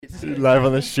streets. Live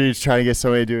on the streets trying to get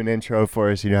somebody to do an intro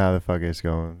for us. You know how the fuck it's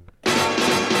going.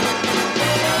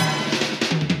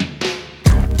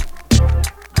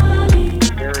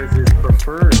 Where is his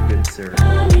preferred, good sir?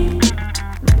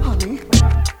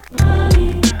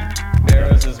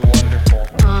 Beras is wonderful.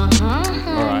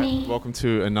 Alright, welcome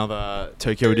to another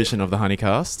Tokyo edition of the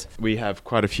Honeycast. We have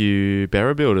quite a few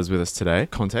Bera builders with us today.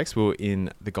 Context, we were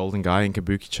in the Golden Guy in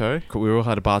Kabukicho. We all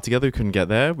had a bar together, we couldn't get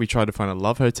there. We tried to find a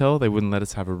Love Hotel, they wouldn't let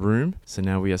us have a room. So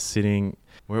now we are sitting...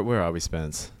 Where are we,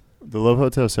 Spence? The Love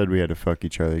Hotel said we had to fuck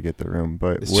each other to get the room,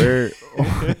 but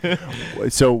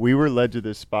so we were led to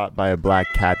this spot by a black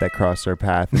cat that crossed our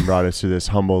path and brought us to this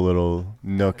humble little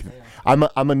nook. I'm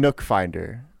a nook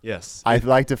finder. Yes. I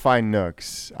like to find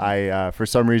nooks. For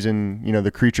some reason, the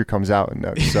creature comes out in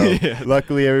nooks. So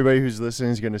luckily, everybody who's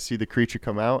listening is going to see the creature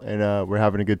come out, and we're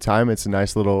having a good time. It's a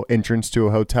nice little entrance to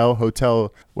a hotel.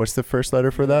 Hotel, what's the first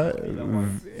letter for that?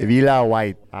 Villa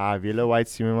White. Villa White,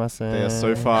 sumimasen. They are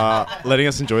so far letting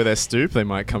us enjoy their stoop. They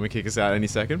might come and kick us out any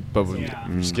second, but we'll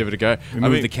just give it a go.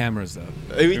 Remove the cameras, though.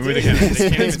 Remove the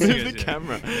cameras. Move the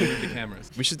camera. Remove the cameras.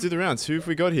 We should do the rounds. Who have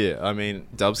we got here? I mean,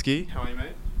 Dubsky, how are you,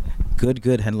 mate?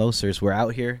 Good. Hello, sirs. We're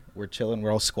out here. We're chilling.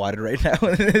 We're all squatted right now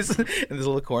in this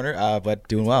little corner, but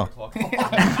doing well.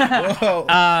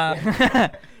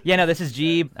 Yeah, no, this is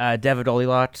G, Dev of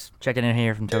Goldilocks, checking in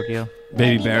here from Tokyo.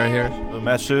 Babybera here.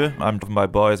 Matsu. I'm with my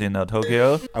boys in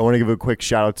Tokyo. I want to give a quick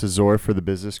shout out to Zor for the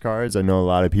business cards. I know a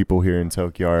lot of people here in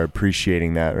Tokyo are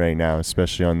appreciating that right now,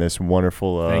 especially on this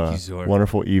wonderful, Thank you, Zor.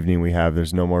 wonderful evening we have.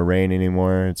 There's no more rain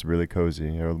anymore. It's really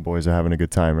cozy. The boys are having a good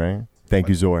time, right? Thank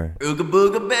you, Zor. Ooga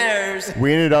booga bears.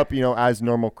 We ended up, as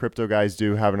normal crypto guys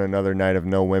do, having another night of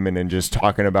no women and just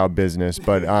talking about business.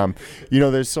 But,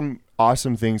 there's some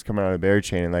awesome things coming out of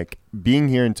Hiberanation. And, like, being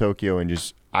here in Tokyo and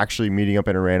just actually meeting up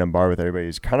in a random bar with everybody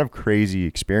is kind of crazy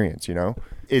experience,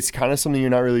 It's kind of something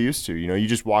you're not really used to. You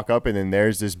just walk up and then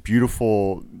there's this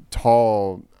beautiful,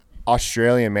 tall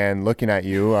Australian man looking at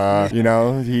you.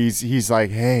 He's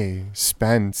like, hey,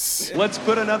 Spence. Let's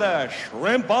put another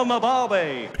shrimp on the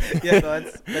barbie. Yeah, no,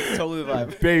 that's totally the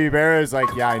vibe. Babybera is like,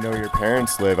 yeah, I know where your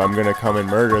parents live. I'm going to come and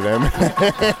murder them.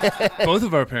 Both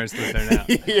of our parents live there now.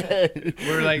 Yeah.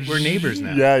 We're neighbors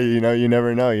now. Yeah, you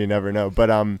never know.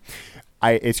 But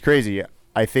it's crazy.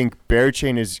 I think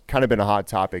Hiberanation has kind of been a hot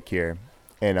topic here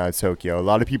in Tokyo. A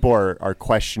lot of people are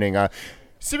questioning.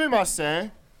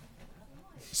 Sumimasen.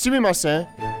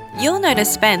 You'll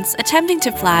notice Spence attempting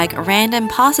to flag random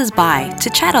passers-by to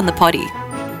chat on the potty.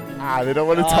 They don't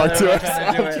want to talk to us.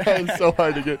 I'm trying so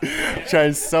hard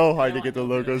to get the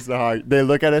locals to hug. They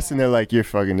look at us and they're like, "You're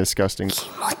fucking disgusting."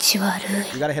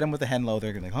 You gotta hit them with the hen low.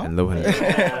 They're gonna be like, huh?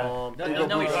 Hello. Don't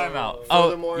know what you're talking about.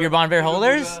 Oh, you're Bon Bear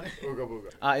holders?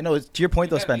 No, to your point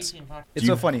though, Spence. It's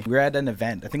so funny. We were at an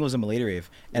event. I think it was a Milady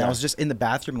rave, and I was just in the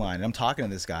bathroom line, and I'm talking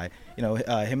to this guy. Him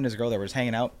and his girl that were just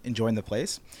hanging out, enjoying the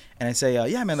place. And I say,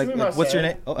 yeah, man, like what's your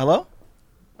name? Oh, hello?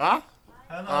 Hi.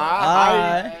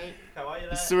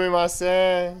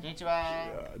 Sumimasen.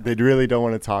 They really don't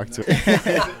want to talk to us.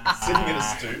 Sitting in a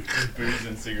stoop with booze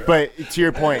and cigarettes. But to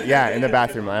your point, yeah, in the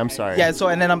bathroom. I'm sorry. Yeah, so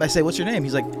and then I say, what's your name?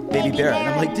 He's like, Babybera. And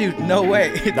I'm like, dude, no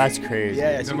way. That's crazy.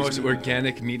 Yeah, It's the most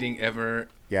organic meeting ever.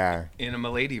 Yeah. In a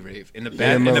Milady rave. In the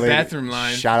bathroom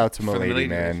line. Shout out to for the Milady, Milady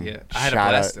man. rave, yeah. I had a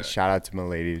blast there. Shout out to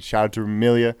Milady. Shout out to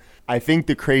Amelia. I think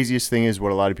the craziest thing is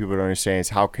what a lot of people don't understand is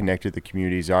how connected the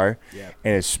communities are. Yeah.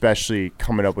 And especially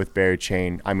coming up with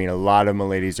Hiberanation. I mean, a lot of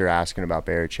Miladies are asking about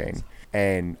Hiberanation.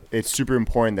 And it's super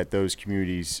important that those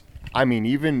communities, I mean,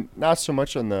 even not so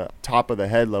much on the top of the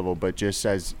head level, but just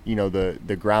as,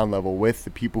 the ground level with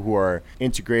the people who are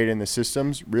integrated in the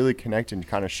systems, really connect and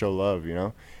kind of show love,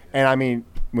 And I mean,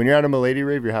 when you're at a Milady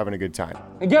rave, you're having a good time.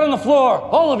 And get on the floor,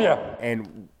 all of you.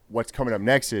 And what's coming up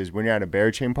next is when you're at a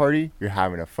Hiberanation party, you're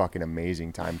having a fucking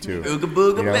amazing time too. Ooga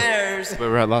booga bears. Where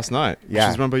we're at last night. Yeah.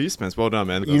 Which is run by you, Spence. Well done,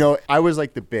 man. I was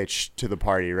like the bitch to the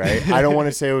party, right? I don't want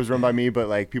to say it was run by me, but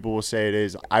like people will say it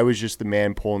is. I was just the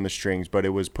man pulling the strings, but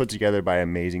it was put together by an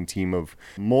amazing team of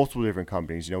multiple different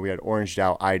companies. We had Oranged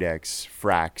Out, IDEX,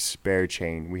 Frax,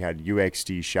 Hiberanation. We had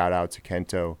UXD, shout out to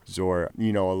Kento, Zor.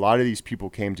 A lot of these people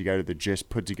came together to just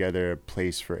put together a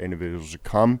place for individuals to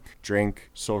come, drink,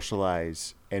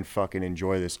 socialize, and fucking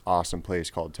enjoy this awesome place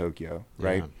called Tokyo,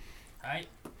 right? Hi.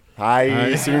 Hi.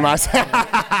 Sumimasen.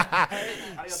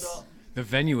 The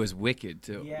venue was wicked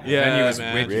too. Yeah, the venue was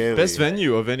man. wicked. Really? Best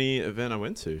venue of any event I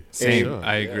went to. Same. Sure.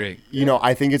 I agree.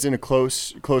 I think it's in a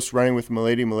close running with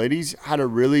Milady. Milady's had a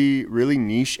really, really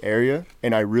niche area,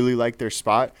 and I really like their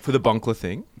spot. For the Bunkler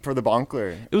thing. For the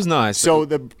Bonkler. It was nice. So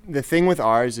the thing with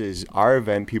ours is our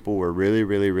event people were really,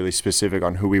 really, really specific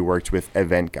on who we worked with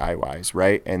event guy-wise,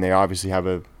 right? And they obviously have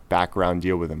a background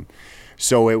deal with them.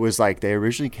 So it was like they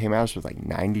originally came out with like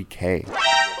 90K.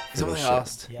 Is that what they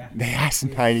asked? Yeah. They asked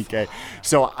 90K.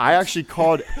 So I actually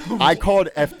called FW.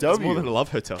 It's more than a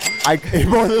love hotel.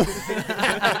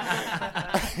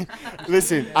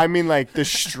 Listen, I mean, like, the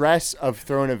stress of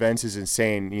throwing events is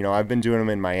insane. You know, I've been doing them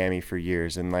in Miami for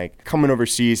years, and like coming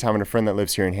overseas, having a friend that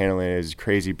lives here and handling it is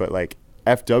crazy. But like,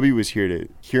 FW was here to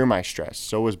hear my stress.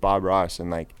 So was Bob Ross.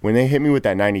 And like, when they hit me with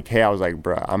that 90K, I was like,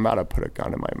 bruh, I'm about to put a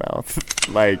gun in my mouth.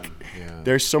 Like,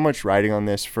 there's so much riding on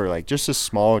this for like just a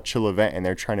small, chill event, and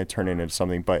they're trying to turn it into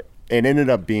something. But it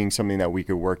ended up being something that we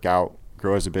could work out,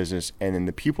 grow as a business. And then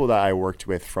the people that I worked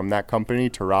with from that company,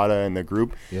 Tarada and the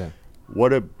group,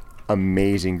 what a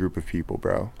amazing group of people,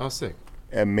 bro. Oh, sick.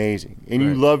 Amazing. And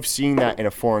you love seeing that in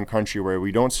a foreign country where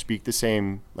we don't speak the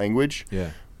same language.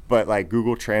 Yeah. But like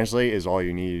Google Translate is all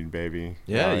you need, baby.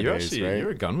 Yeah, nowadays, you're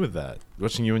a gun with that.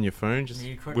 Watching you on your phone, just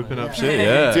whipping up shit.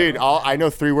 Yeah, dude. I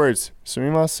know 3 words.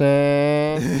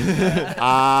 Sumimasen.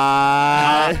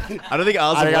 I don't think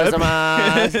ours are.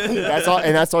 That's all,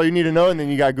 and that's all you need to know. And then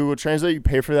you got Google Translate. You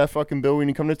pay for that fucking bill when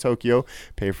you come to Tokyo.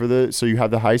 Pay for so you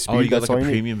have the high speed. Oh, you got that's like all a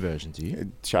you premium need. version, do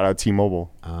you? Shout out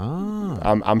T-Mobile. Ah,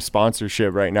 I'm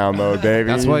sponsorship right now, mode, baby.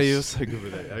 That's why you're so good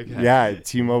with it. Okay. Yeah,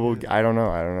 T-Mobile. I don't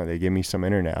know. They give me some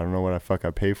internet. I don't know what I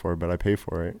pay for, but I pay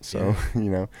for it. So you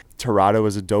know. Tarada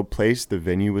was a dope place. The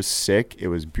venue was sick. It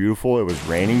was beautiful. It was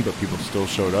raining, but people still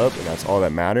showed up, and that's all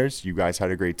that matters. You guys had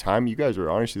a great time. You guys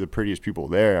were honestly the prettiest people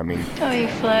there. I mean, oh, you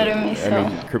flatter me so. I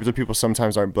mean, crypto people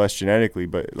sometimes aren't blessed genetically,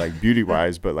 but like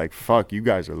beauty-wise, but like fuck, you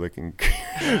guys are looking.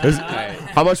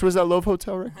 How much was that Love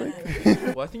Hotel, right quick?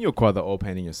 Well, I think you're quite the oil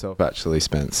painting yourself, actually,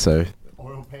 Spence. So.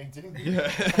 Oil painting?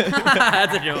 Yeah.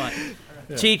 That's a good one.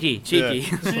 Yeah. Cheeky.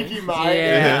 Cheeky, mate.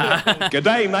 Yeah. Good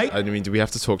day, mate. I mean, do we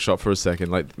have to talk shop for a second?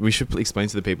 Like, we should explain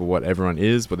to the people what everyone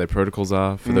is, what their protocols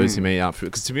are for those who may out.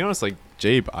 Because to be honest, like,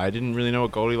 Jeeb, I didn't really know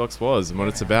what Goldilocks was and what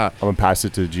it's about. I'm gonna pass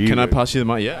it to Jeeb. Can I pass you the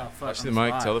mic? Yeah. Pass you the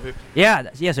mic. Tell the people. Yeah.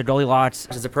 So Goldilocks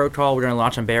is a protocol we're gonna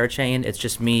launch on Hiberanation. It's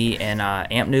just me and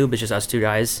Amp Noob. It's just us 2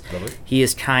 guys. Lovely. He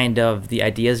is kind of the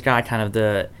ideas guy,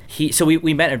 So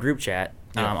we met in a group chat.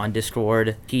 On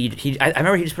Discord. I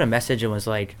remember he just put a message and was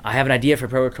like, I have an idea for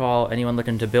protocol. Anyone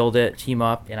looking to build it, team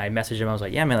up? And I messaged him. I was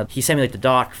like, yeah, man. He sent me like the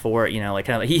doc for it, like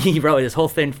kind of he wrote like, this whole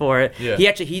thing for it. Yeah.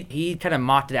 He kind of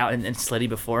mocked it out in Slitty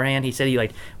beforehand. He said he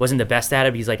like wasn't the best at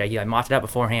it. But he's like, I mocked it out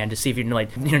beforehand to see if you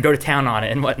can go to town on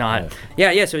it and whatnot.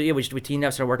 Yeah. So we teamed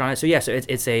up, started working on it. So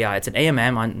it's an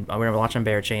AMM on we're gonna launch on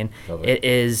Hiberanation.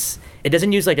 It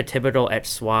doesn't use like a typical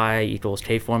XY equals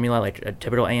K formula like a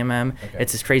typical AMM. Okay.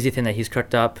 It's this crazy thing that he's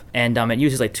cooked up, and it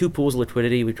uses like 2 pools of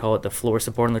liquidity. We call it the floor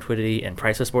support and liquidity and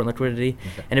priceless support and liquidity.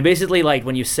 Okay. And it basically like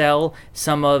when you sell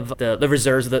some of the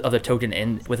reserves of the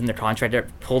token within the contract, they're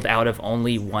pulled out of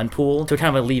only one pool, so it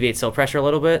kind of alleviates sell pressure a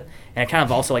little bit, and it kind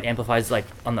of also like amplifies like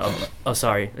on the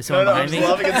sorry, is someone behind me?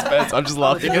 I'm just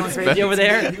laughing at Spence over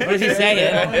there. What is he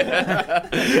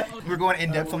saying? We're going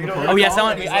in depth on the protocol. Oh yeah,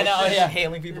 someone. I know. Yeah,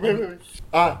 hailing people.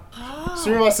 Hi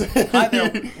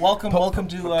there. Welcome to the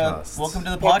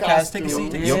podcast. Take a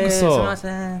seat. You want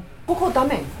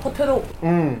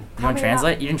to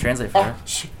translate? You didn't translate for her.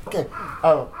 Okay.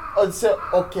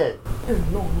 Okay.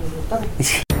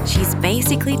 She's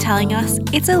basically telling us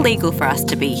it's illegal for us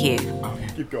to be here.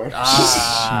 Keep going.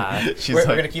 We're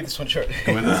going to keep this one short.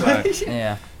 Come in this way.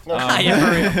 Yeah.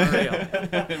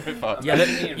 Yeah, for real. Yeah,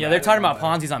 they're talking about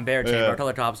Ponzi's on Hiberanation, bro. Tell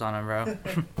the cops on him, bro.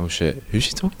 Oh shit, who's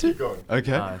she talking to?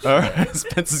 Okay, all right.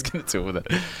 Spencer's gonna deal with it.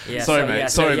 Yeah, sorry,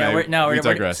 mate. We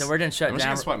digress. So we're gonna shut down. I'm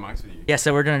just gonna swipe mics with you. Yeah,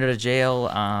 so we're gonna go to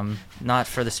jail, not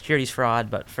for the securities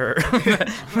fraud, but for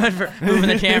moving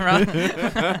the camera.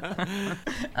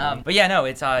 But yeah, no,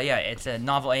 it's a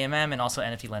novel AMM and also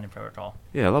NFT lending protocol.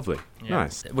 Yeah, lovely. Yeah.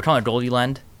 Nice. We're calling it Goldie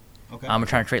Lend. Okay. We're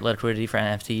trying to create liquidity for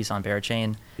NFTs on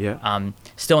Hiberanation. Yeah.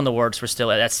 Still in the works.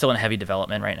 That's still in heavy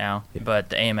development right now. Yeah. But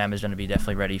the AMM is going to be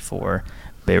definitely ready for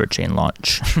Hiberanation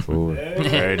launch. Ooh,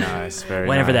 very nice.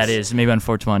 Whenever that is, maybe on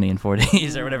 420 in 4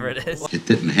 days or whatever it is. It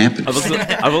didn't happen.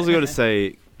 I've also got to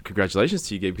say congratulations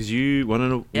to you, Gabe, because you won you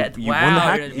won the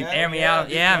hack. You air me out.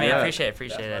 Yeah, man. Appreciate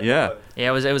it. Yeah. Yeah,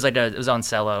 it was it was on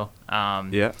Cello.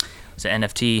 Yeah. It's an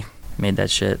NFT. Made that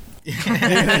shit.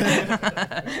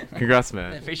 Congrats,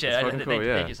 man. Appreciate it. Cool,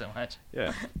 thank you so much.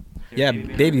 Yeah. Yeah,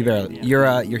 Babybera,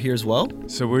 you're here as well.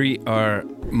 So we are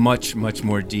much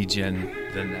more degen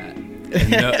than that.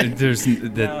 And there's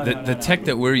the tech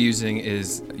that we're using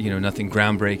is nothing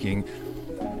groundbreaking,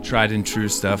 tried and true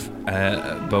stuff.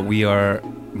 But we are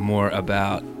more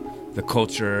about the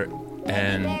culture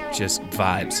and just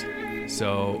vibes.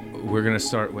 So we're gonna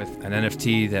start with an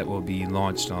NFT that will be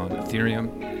launched on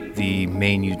Ethereum. the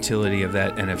main utility of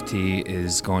that NFT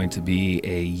is going to be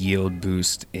a yield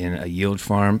boost in a yield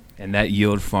farm. And that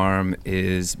yield farm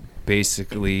is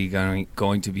basically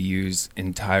going to be used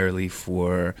entirely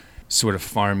for sort of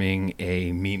farming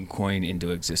a meme coin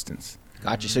into existence.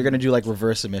 Gotcha. So you're going to do like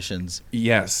reverse emissions.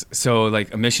 Yes. So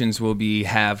like emissions will be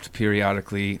halved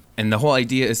periodically. And the whole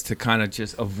idea is to kind of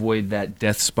just avoid that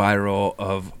death spiral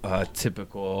of a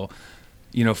typical,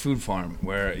 food farm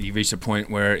where you reach a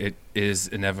point where it is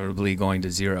inevitably going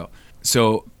to zero.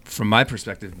 So from my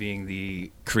perspective, being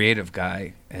the creative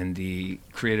guy and the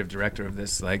creative director of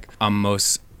this, like I'm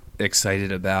most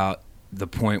excited about the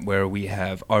point where we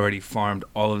have already farmed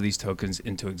all of these tokens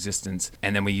into existence,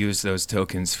 and then we use those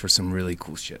tokens for some really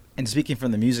cool shit. And speaking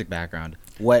from the music background,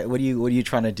 what are you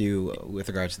trying to do with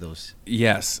regards to those?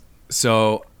 Yes.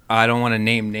 So I don't want to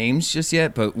name names just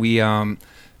yet, but we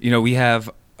have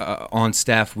on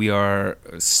staff, we are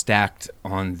stacked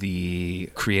on the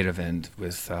creative end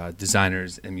with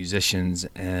designers and musicians.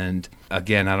 And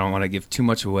again, I don't want to give too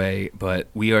much away, but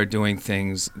we are doing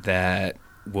things that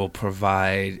will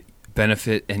provide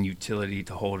benefit and utility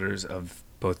to holders of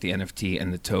both the NFT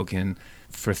and the token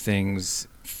for things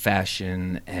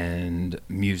fashion and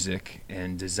music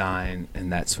and design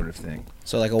and that sort of thing.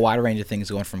 So like a wide range of things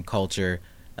going from culture,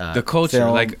 the culture,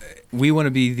 film. like we want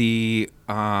to be the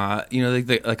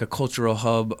like a cultural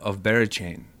hub of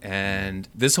Hiberanation. And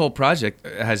this whole project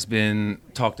has been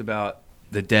talked about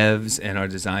the devs and our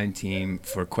design team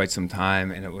for quite some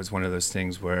time, and it was one of those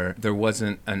things where there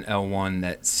wasn't an L1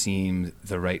 that seemed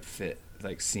the right fit,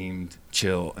 like seemed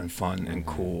chill and fun and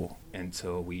cool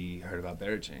until we heard about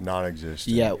Hiberanation.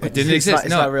 Non-existent. Yeah, it didn't exist. It's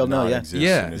not real. No,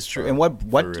 yeah, it's true. And what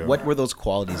were those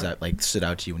qualities that like stood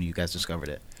out to you when you guys discovered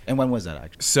it? And when was that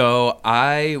actually? So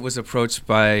I was approached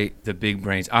by the big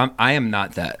brains. I am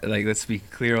not that. Like, let's be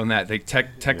clear on that. Like,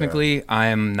 technically, I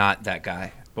am not that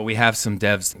guy. But we have some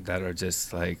devs that are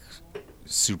just like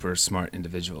super smart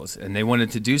individuals, and they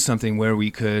wanted to do something where we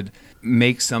could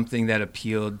make something that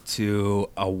appealed to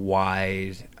a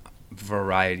wide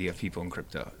variety of people in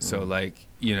crypto. So like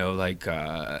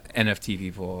NFT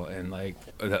people and like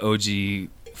the OG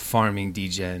farming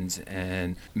degens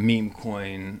and meme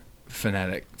coin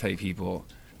fanatic type people.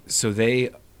 So they,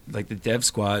 like the dev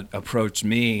squad, approached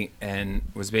me and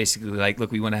was basically like,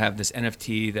 look, we want to have this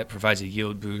NFT that provides a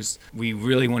yield boost. We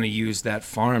really want to use that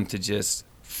farm to just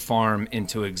farm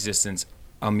into existence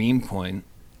a meme coin.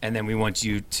 And then we want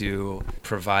you to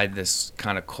provide this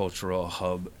kind of cultural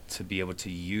hub to be able to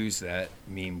use that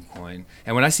meme coin.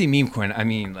 And when I say meme coin, I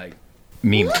mean like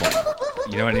meme coin.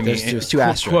 You know what I mean? There's two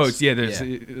asterisks. Quotes. Yeah, there's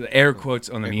air quotes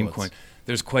on the meme coin.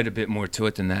 There's quite a bit more to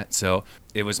it than that. So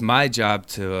it was my job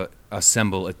to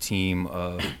assemble a team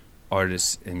of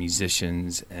artists and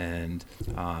musicians and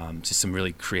just some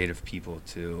really creative people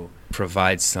to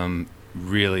provide some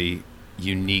really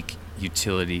unique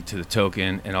utility to the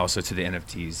token and also to the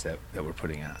NFTs that we're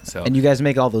putting out. So, and you guys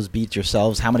make all those beats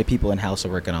yourselves? How many people in-house are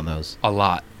working on those? A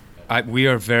lot. We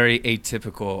are very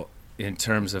atypical in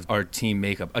terms of our team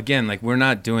makeup. Again, like we're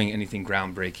not doing anything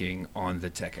groundbreaking on the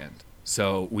tech end.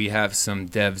 So we have some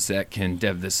devs that can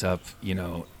dev this up,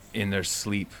 in their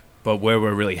sleep. But where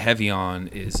we're really heavy on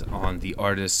is on the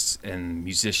artists and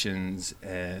musicians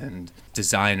and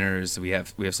designers. We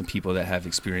have some people that have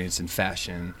experience in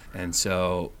fashion, and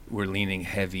so we're leaning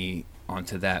heavy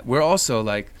onto that. We're also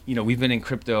like, we've been in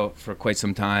crypto for quite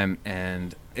some time,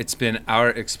 and it's been our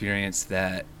experience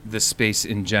that the space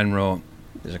in general.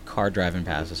 There's a car driving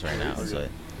past us right now. It's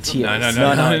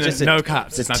a no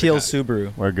cops. It's a teal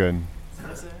Subaru. We're good.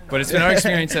 But it's been our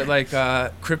experience that like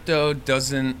crypto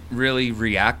doesn't really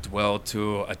react well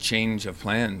to a change of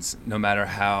plans, no matter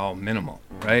how minimal,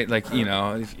 right? Like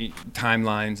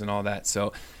timelines and all that.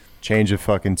 So change of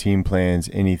fucking team plans,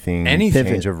 anything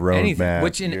change of roadmap,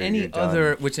 which in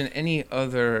any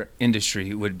other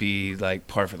industry would be like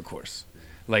par for the course.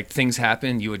 Like things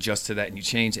happen, you adjust to that and you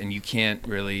change, and you can't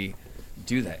really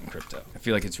do that in crypto. I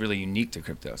feel like it's really unique to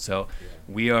crypto. So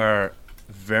we are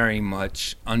very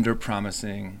much under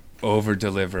promising, over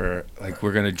deliver. Like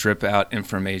we're going to drip out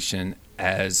information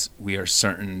as we are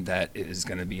certain that it is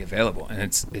going to be available. And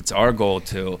it's our goal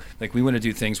to, like, we want to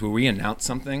do things where we announce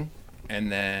something and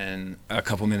then a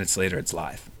couple minutes later it's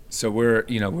live. So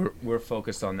we're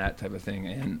focused on that type of thing.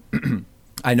 And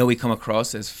I know we come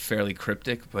across as fairly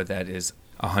cryptic, but that is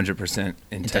 100%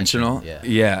 intentional.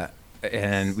 Yeah.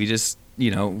 And we just, we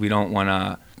don't want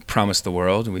to promise the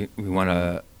world. We want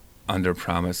to under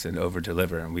promise and over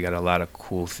deliver, and we got a lot of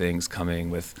cool things coming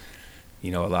with a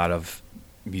lot of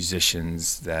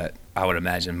musicians that I would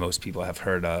imagine most people have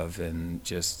heard of, and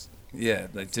just Yeah,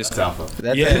 like just Alpha.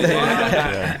 That's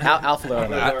Alpha.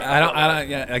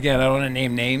 Again, I don't want to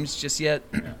name names just yet.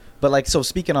 But like, so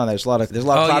speaking on that, there's a lot of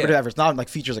collaborative efforts, not like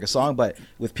features like a song, but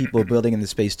with people building in the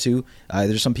space too.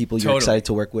 There's some people you're excited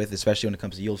to work with, especially when it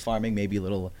comes to yield farming, maybe a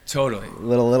little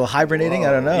hibernating. Whoa.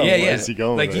 I don't know. Yeah. Where is he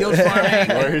going? Like yield farming.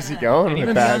 Where is he going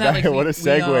with that? What a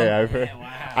segue! I've heard.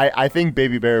 Wow. I think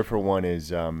Babybera for one is,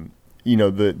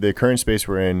 the current space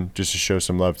we're in. Just to show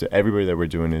some love to everybody that we're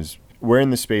doing is. We're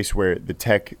in the space where the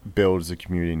tech builds the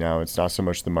community now. It's not so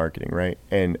much the marketing, right?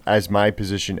 And as my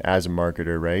position as a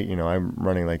marketer, right, I'm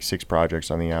running like 6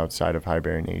 projects on the outside of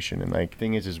Hiberanation. And like, the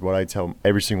thing is what I tell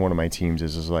every single one of my teams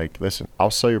is like, listen, I'll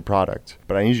sell your product,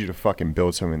 but I need you to fucking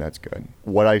build something that's good.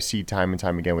 What I see time and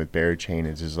time again with Berachain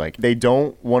is like, they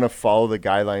don't want to follow the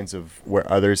guidelines of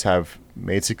where others have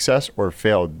made success or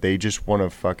failed. They just want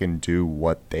to fucking do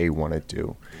what they want to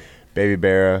do.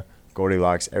 Babybera,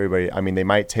 Goldilocks, everybody, I mean, they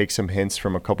might take some hints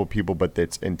from a couple people, but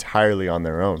it's entirely on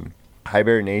their own.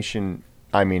 Hiberanation,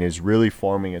 I mean, is really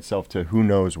forming itself to who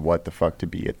knows what the fuck to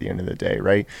be at the end of the day,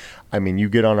 right? I mean, you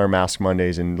get on our Mask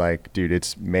Mondays and like, dude,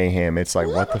 it's mayhem. It's like,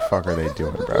 what the fuck are they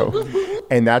doing, bro?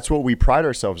 And that's what we pride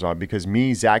ourselves on, because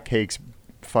me, Zach Cakes,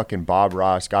 fucking Bob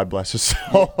Ross, God bless his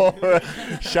soul.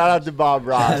 Shout out to Bob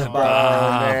Ross, bro,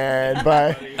 man.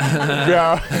 But,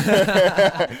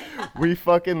 bro, we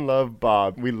fucking love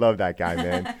Bob. We love that guy,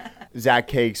 man. Zach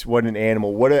Cakes, what an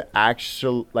animal. What an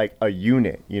actual, like, a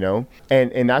unit,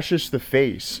 And that's just the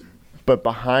face. But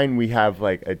behind, we have,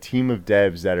 like, a team of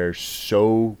devs that are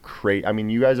so great. I mean,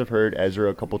 you guys have heard Ezra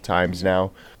a couple times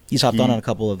now. He's hopped on a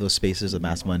couple of those spaces of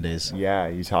Mask Mondays. Yeah,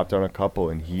 he's hopped on a couple,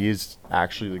 and he is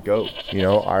actually the GOAT.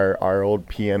 Our old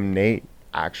PM Nate,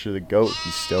 actually the GOAT.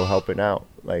 He's still helping out.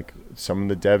 Like, some of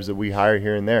the devs that we hire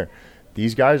here and there.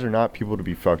 These guys are not people to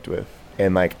be fucked with.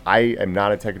 And, like, I am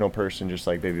not a technical person, just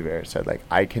like Babybera said. Like,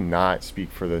 I cannot speak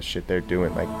for the shit they're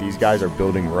doing. Like, these guys are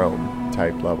building Rome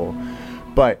type level.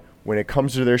 But when it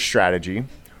comes to their strategy,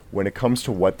 when it comes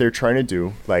to what they're trying to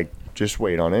do, like, just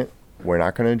wait on it. We're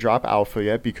not going to drop alpha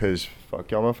yet because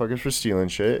fuck y'all motherfuckers for stealing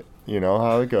shit. You know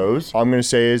how it goes. All I'm going to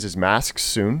say is masks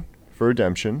soon for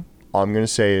redemption. All I'm going to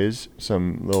say is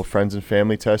some little friends and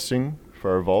family testing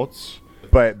for our vaults.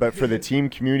 But for the team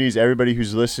communities, everybody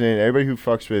who's listening, everybody who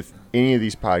fucks with any of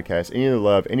these podcasts, any of the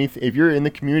love, if you're in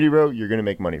the community, bro, you're going to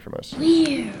make money from us.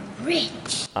 We're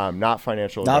rich. Not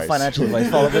financial advice. Not financial advice.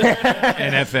 Follow it.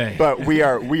 NFA. But we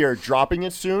are dropping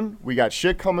it soon. We got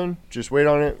shit coming. Just wait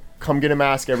on it. Come get a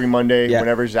mask every Monday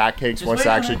whenever Zach Cakes wants to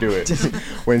actually do it.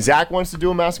 When Zach wants to do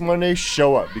a Mask Monday,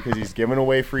 show up because he's giving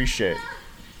away free shit.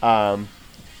 Some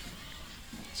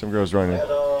girls running.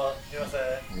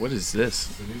 What is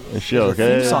this? Is she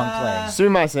okay? Theme song playing.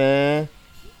 Sumimasen.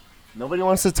 Nobody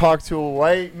wants to talk to a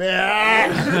white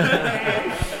man.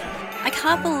 I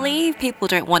can't believe people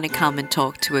don't want to come and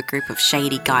talk to a group of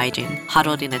shady gaijin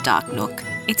huddled in a dark nook.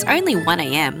 It's only 1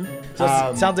 a.m. So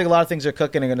it sounds like a lot of things are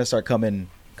cooking and going to start coming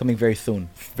very soon.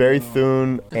 Very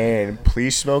soon. And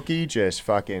please, Smokey, just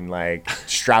fucking like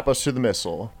strap us to the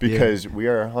missile because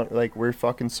we're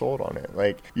fucking sold on it.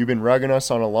 Like, you've been rugging us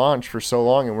on a launch for so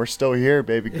long and we're still here,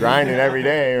 baby, grinding every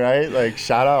day, right? Like,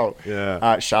 shout out.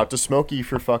 Yeah. Shout out to Smokey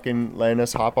for fucking letting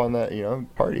us hop on that,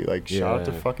 party. Like, shout out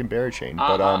to fucking Berachain.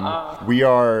 But we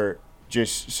are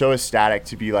just so ecstatic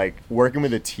to be like working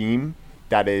with a team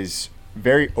that is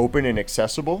very open and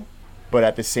accessible, but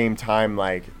at the same time,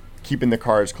 like, keeping the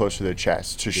cards close to their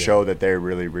chest to show that they're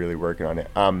really, really working on it.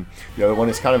 The other one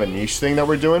is kind of a niche thing that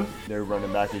we're doing. They're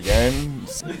running back again.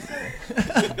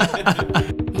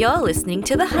 You're listening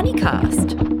to the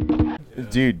Honeycast.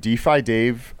 Dude, DeFi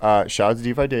Dave, shout out to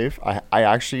DeFi Dave. I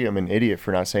actually am an idiot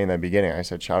for not saying that at the beginning. I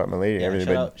said shout out my lady.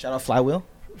 Shout out Flywheel.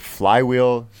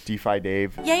 Flywheel, DeFi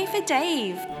Dave. Yay for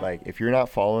Dave. Like, if you're not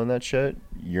following that shit,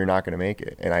 you're not going to make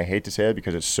it. And I hate to say that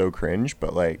because it's so cringe,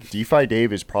 but like, DeFi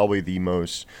Dave is probably the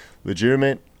most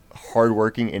legitimate,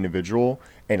 hardworking individual.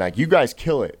 And like, you guys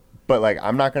kill it. But like,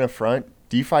 I'm not going to front.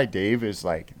 DeFi Dave is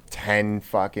like 10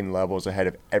 fucking levels ahead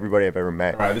of everybody I've ever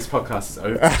met. All right, this podcast is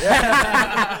over.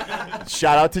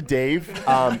 Shout out to Dave.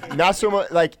 Not so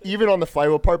much like even on the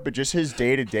flywheel part, but just his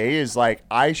day to day is like,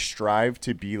 I strive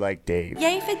to be like Dave.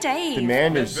 Yay for Dave. The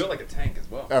man He's is built like a tank as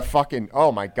well.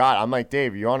 oh my God. I'm like,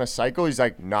 Dave, you on a cycle? He's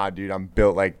like, nah, dude, I'm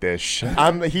built like this.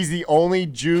 He's the only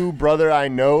Jew brother I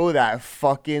know that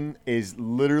fucking is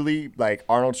literally like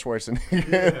Arnold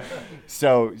Schwarzenegger.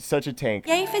 So such a tank.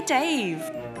 Yay for Dave.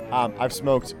 I've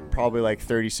smoked probably like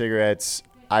 30 cigarettes.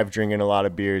 I've drinking a lot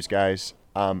of beers, guys.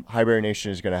 Hiberanation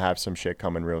is going to have some shit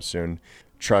coming real soon.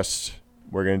 Trust,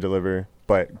 we're going to deliver.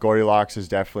 But Goldilocks is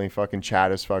definitely fucking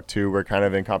Chad as fuck too. We're kind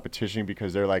of in competition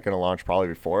because they're like gonna launch probably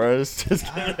before us.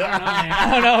 I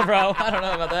don't know, bro. I don't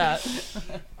know about that.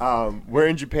 We're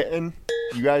in Japan.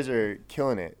 You guys are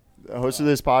killing it. The host of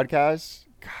this podcast.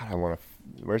 God, I want to.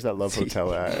 Where's that Love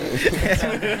Hotel at?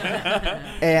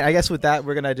 And I guess with that,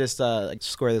 we're gonna just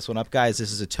square this one up, guys.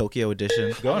 This is a Tokyo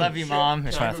edition. I love you, Mom.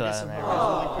 Just trying to throw that in there.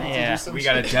 Yeah. We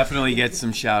gotta definitely get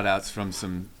some shout outs from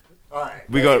some. All right.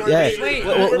 We got. Yeah.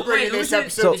 We're bringing this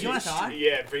episode. Did you want to talk?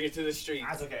 Yeah, bring it to the streets.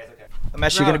 That's okay. That's okay.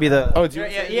 Umesh, you're gonna be the. Oh,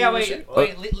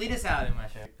 Wait. Lead us out, Umesh.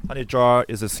 Honey jar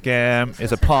is a scam,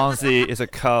 it's a Ponzi, it's a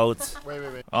cult. Wait.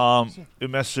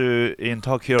 Umesh in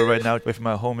Tokyo right now with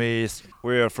my homies.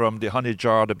 We're from the Honey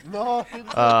Jar. The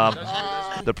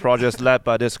project led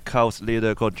by this cult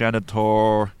leader called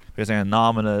Janitor. He's an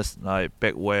anonymous, like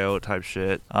big whale type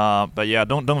shit. But yeah,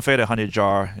 don't fade the Honey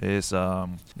Jar. It's the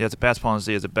best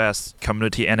Ponzi. It's the best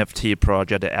community NFT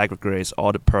project that aggregates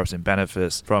all the perks and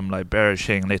benefits from like Berry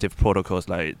Chain native protocols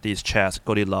like these chats,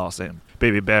 Goldilocks and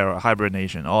Babybera,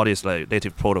 Hiberanation, all these like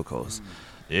native protocols.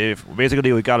 If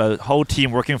basically we got a whole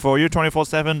team working for you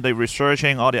 24/7, they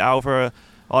researching all the alpha,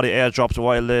 all the airdrops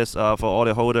whitelist for all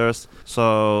the holders.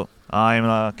 So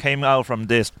I came out from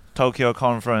this Tokyo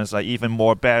conference like even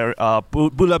more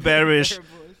Bulla bearish.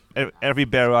 Every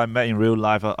bearer I met in real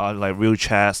life are like real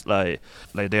chats, like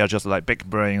they are just like big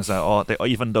brains,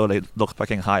 even though they look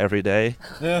fucking high every day,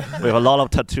 with a lot of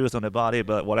tattoos on their body,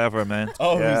 but whatever, man.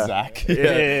 Oh, yeah. Zach.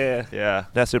 Yeah.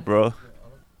 That's it, bro.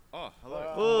 Oh,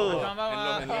 hello.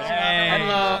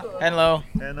 Hello.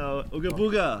 Uga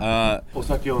Buga. お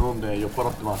酒を飲んで酔っ払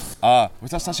ってます。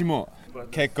私たちも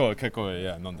結構い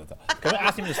や飲んでた。 Can we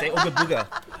ask him to say Uga Buga?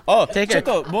 ちょっ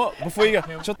ともうbefore you go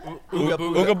ちょっとウ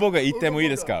ガボガ言ってもいい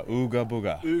ですか？ウガボ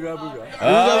ガ。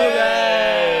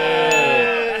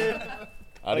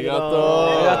ありが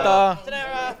と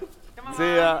う。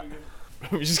See ya.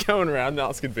 We're just going around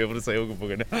asking people to say Uga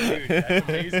Buga now.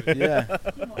 Yeah.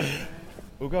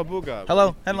 Uga Buga.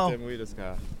 Hello. 言ってもいいです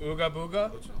か？ Uga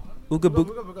Buga? Uga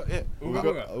Buga.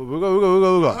 Uga.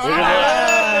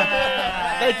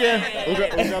 Thank you.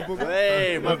 Uga Buga.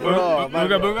 Hey, my bro.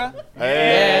 Uga Buga?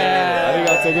 Hey. あり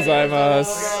がとうございま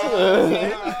す。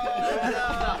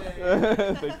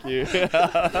Thank you.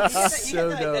 So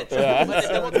dope.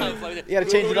 You gotta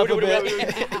change it up a bit.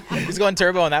 He's going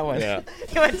turbo on that one. Yeah.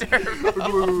 He went turbo.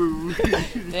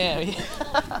 Damn.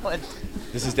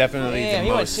 This is definitely Damn, the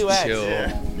he went most 2X. chill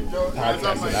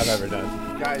podcast that I've ever done.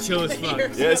 Chill as fuck.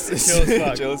 Yes, chill as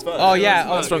fuck. Chill as fuck. Oh yeah.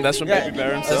 That's from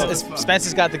Babybera himself.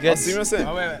 Spencer's got the goods. すみません。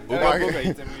Uga Buga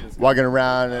言ってもいいですか？ Walking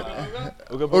around.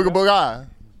 Uga Buga.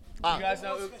 You guys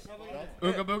know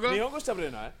Uga Buga? 日本語喋れ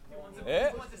ない？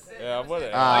え？いや、覚え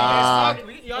て。 I'll do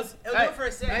it for a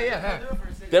second. Ah.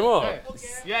 でも、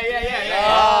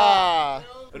 Ah.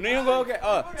 日本語 OK。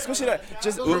少しだけ。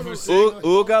Just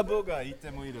Uga Buga 言って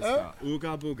もいいですか？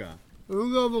 Uga Buga。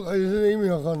 Uga Buga 意味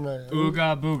わかんない。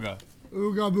 Uga Buga.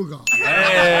 Uga Buga。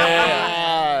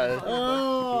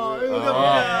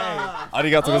あり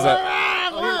がとうございま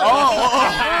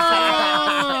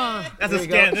す。 That's a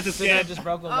scam. That's a scam. Just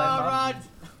broke with my phone.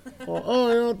 や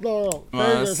った。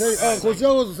こちら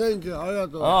こそセンキュー。ありが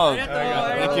とう。ありが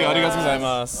とうござい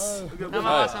ます。Uga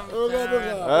Buga。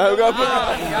 Uga Buga.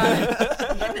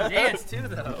 Dance too,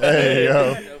 though. Hey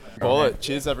yo. Bullet.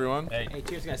 Cheers, everyone. Hey,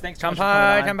 cheers, guys. Thanks so much for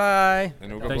coming on.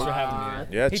 And Uga Thanks for Buga. having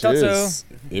me. Yeah, Hitotsu. cheers.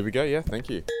 Here we go. Yeah, thank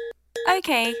you.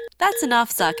 Okay, that's enough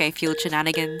sake-fueled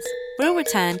shenanigans. We'll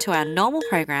return to our normal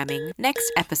programming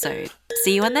next episode.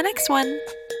 See you on the next one.